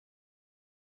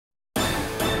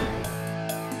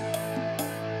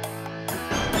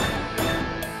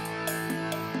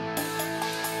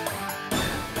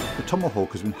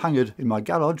Tomahawk has been hangared in my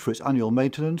garage for its annual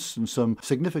maintenance and some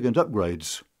significant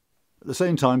upgrades. At the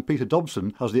same time, Peter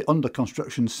Dobson has the under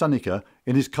construction Seneca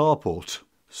in his carport.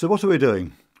 So what are we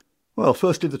doing? Well,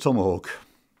 firstly the Tomahawk.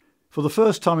 For the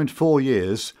first time in 4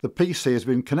 years, the PC has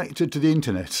been connected to the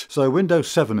internet. So Windows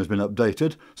 7 has been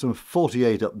updated, some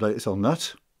 48 updates on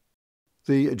that.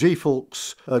 The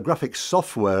GForks graphics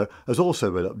software has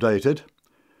also been updated.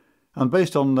 And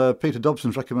based on Peter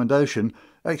Dobson's recommendation,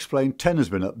 X-Plane 10 has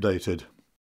been updated.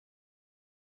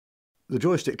 The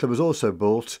Joystick Club has also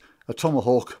bought a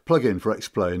Tomahawk plug-in for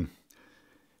X-Plane.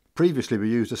 Previously we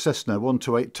used a Cessna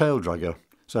 128 tail dragger,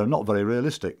 so not very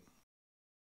realistic.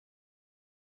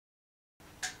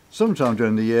 Sometime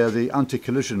during the year the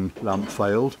anti-collision lamp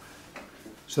failed,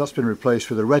 so that's been replaced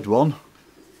with a red one,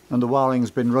 and the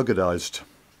wiring's been ruggedised.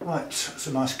 Right, it's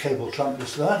a nice cable clamp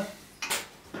just there.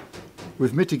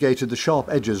 We've mitigated the sharp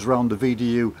edges round the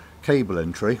VDU cable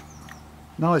entry.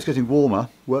 Now it's getting warmer,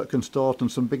 work can start on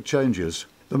some big changes.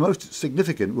 The most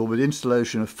significant will be the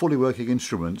installation of fully working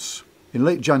instruments. In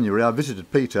late January I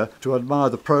visited Peter to admire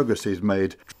the progress he's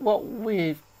made. What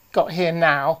we've got here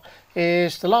now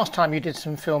is the last time you did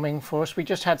some filming for us, we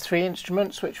just had 3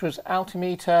 instruments, which was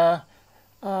altimeter,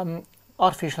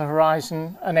 artificial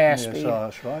horizon and airspeed. Yes,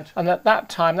 that's right. And at that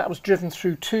time that was driven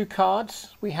through 2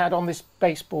 cards we had on this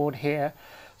baseboard here.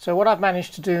 So what I've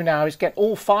managed to do now is get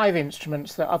all 5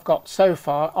 instruments that I've got so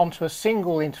far onto a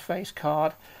single interface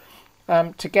card,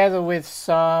 together with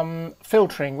some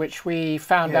filtering, which we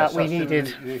found out we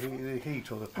needed. The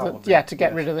heat or the power. Yeah, to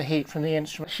get rid of the heat from the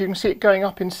instrument. You can see it going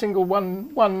up in single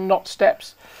one knot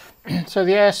steps. So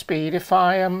the airspeed, if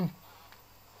I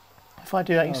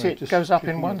do that, you can see it goes up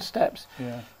in 1 steps.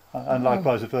 Yeah. And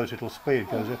likewise the vertical speed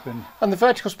goes up in... And the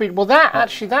vertical speed, well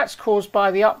that's caused by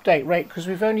the update rate, because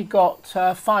we've only got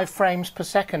 5 frames per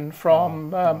second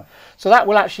from... So that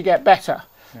will actually get better.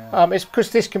 Yeah. It's because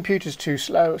this computer's too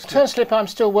slow. Turn slip I'm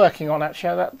still working on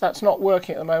actually, that's not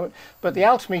working at the moment, but the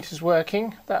altimeter's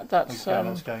working. That's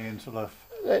going into the...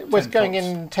 It's going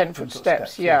in 10-foot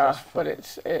steps, yeah, but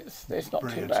it's not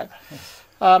too bad.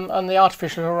 And the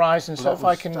artificial horizon, so if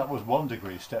I can... That was 1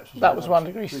 degree steps. That was 1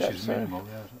 degree steps. Which is minimal,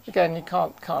 yeah. Again, you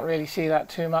can't really see that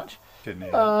too much.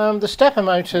 The stepper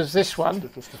motor's this one,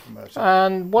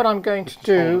 and what I'm going to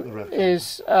do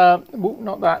is,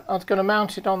 not that, I was going to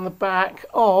mount it on the back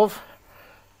of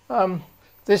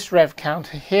this rev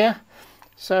counter here,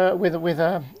 so with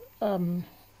a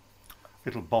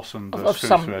little boss and of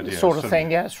some sort of thing,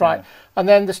 yeah, that's right. Yeah. And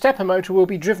then the stepper motor will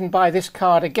be driven by this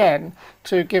card again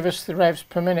to give us the revs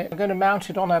per minute. I'm going to mount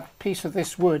it on a piece of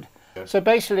this wood. Yes. So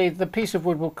basically the piece of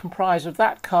wood will comprise of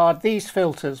that card, these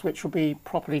filters, which will be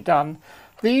properly done.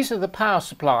 These are the power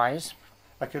supplies.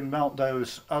 I can mount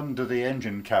those under the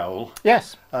engine cowl.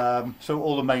 Yes. So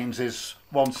all the mains is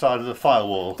one side of the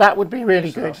firewall. That would be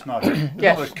really good. That's nice. There's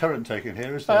yes. not a current taken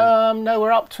here, is there? No,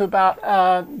 we're up to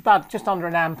about just under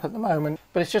an amp at the moment.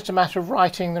 But it's just a matter of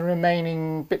writing the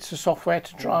remaining bits of software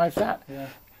to drive that. Yeah.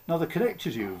 Now the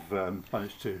connectors you've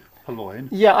managed to purloin.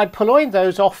 Yeah, I purloined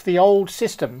those off the old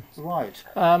system. Right.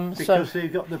 Because so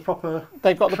they've got the proper.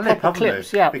 They've got the proper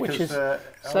clips, yeah, because, which is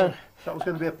so. That was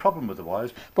going to be a problem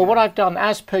otherwise. But what I've done,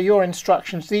 as per your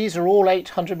instructions, these are all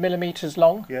 800 millimeters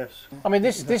long. Yes. I mean,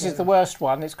 this is the worst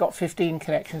one. It's got 15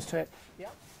 connections to it.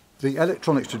 Yep. The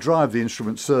electronics to drive the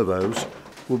instrument servos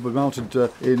will be mounted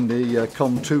in the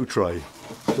COM2 tray.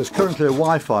 There's currently a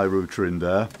Wi-Fi router in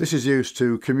there. This is used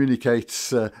to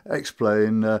communicate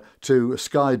X-Plane to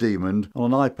Sky Demon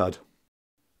on an iPad.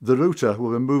 The router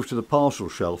will be moved to the parcel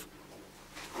shelf.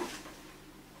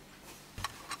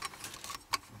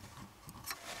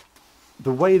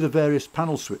 The way the various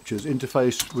panel switches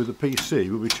interface with the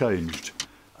PC will be changed.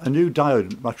 A new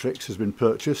diode matrix has been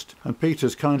purchased, and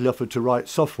Peter's kindly offered to write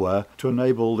software to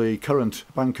enable the current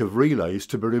bank of relays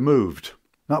to be removed.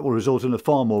 That will result in a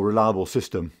far more reliable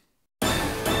system.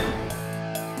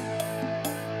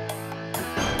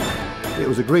 It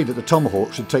was agreed that the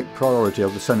Tomahawk should take priority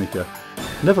over the Seneca.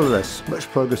 Nevertheless, much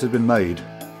progress has been made.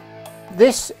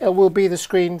 This will be the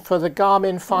screen for the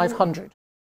Garmin 500.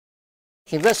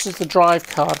 Okay, this is the drive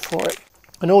card for it,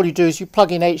 and all you do is you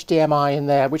plug in HDMI in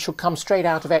there, which will come straight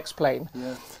out of X-Plane.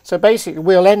 Yeah. So basically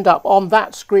we'll end up on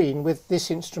that screen with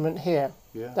this instrument here.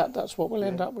 Yeah. That's what we'll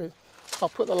end up with. I'll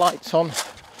put the lights on.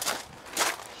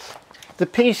 The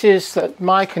pieces that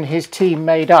Mike and his team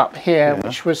made up here,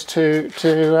 which was to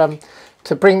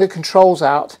bring the controls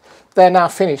out, they're now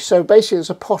finished. So basically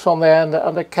there's a pot on there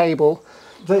and a cable.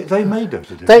 They made those?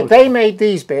 They made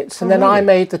these bits, and then I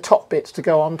made the top bits to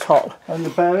go on top. And the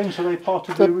bearings, are they part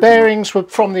of the original? The bearings were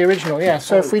from the original, yeah.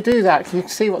 So if we do that, you can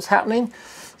see what's happening.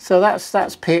 So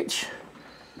that's pitch,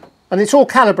 And it's all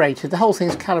calibrated, the whole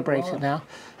thing's calibrated now.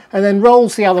 And then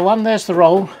rolls the other one, there's the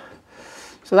roll.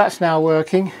 So that's now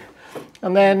working.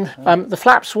 And then the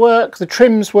flaps work, the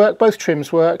trims work, both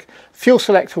trims work, fuel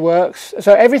selector works.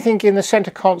 So everything in the centre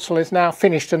console is now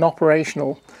finished and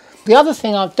operational. The other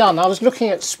thing I've done, I was looking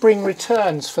at spring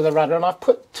returns for the rudder, and I've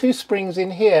put 2 springs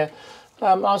in here.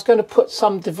 I was going to put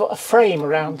a frame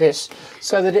around this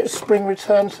so that it was spring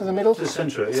return to the middle. To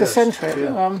center it, to center it.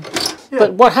 Yeah.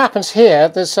 But what happens here,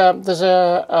 there's a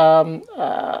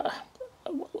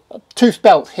tooth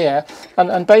belt here,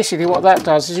 and basically what that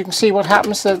does is you can see what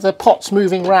happens, the pot's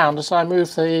moving round as I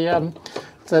move the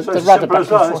rudder back and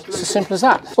forth. It's as simple as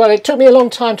that. Well, it took me a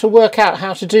long time to work out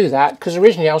how to do that, because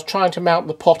originally I was trying to mount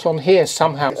the pot on here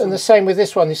somehow. And the same with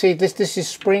this one, you see this is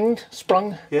sprung,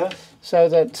 Yeah. so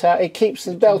that it keeps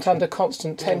the belt under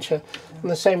constant tension. And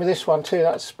the same with this one too,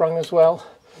 that's sprung as well.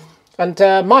 And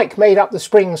Mike made up the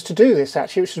springs to do this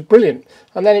actually, which is brilliant.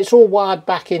 And then it's all wired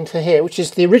back into here, which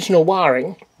is the original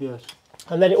wiring. Yes.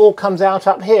 And then it all comes out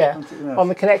up here on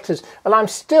the connectors. And I'm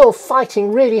still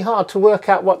fighting really hard to work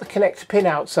out what the connector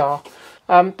pinouts are.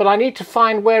 But I need to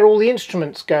find where all the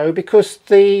instruments go, because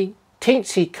the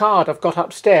teensy card I've got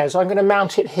upstairs, I'm going to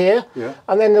mount it here. Yeah.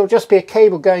 And then there'll just be a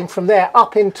cable going from there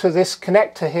up into this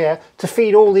connector here to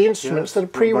feed all the instruments that are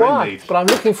pre-wired. But I'm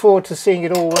looking forward to seeing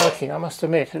it all working, I must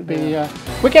admit. It'll be,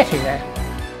 we're getting there.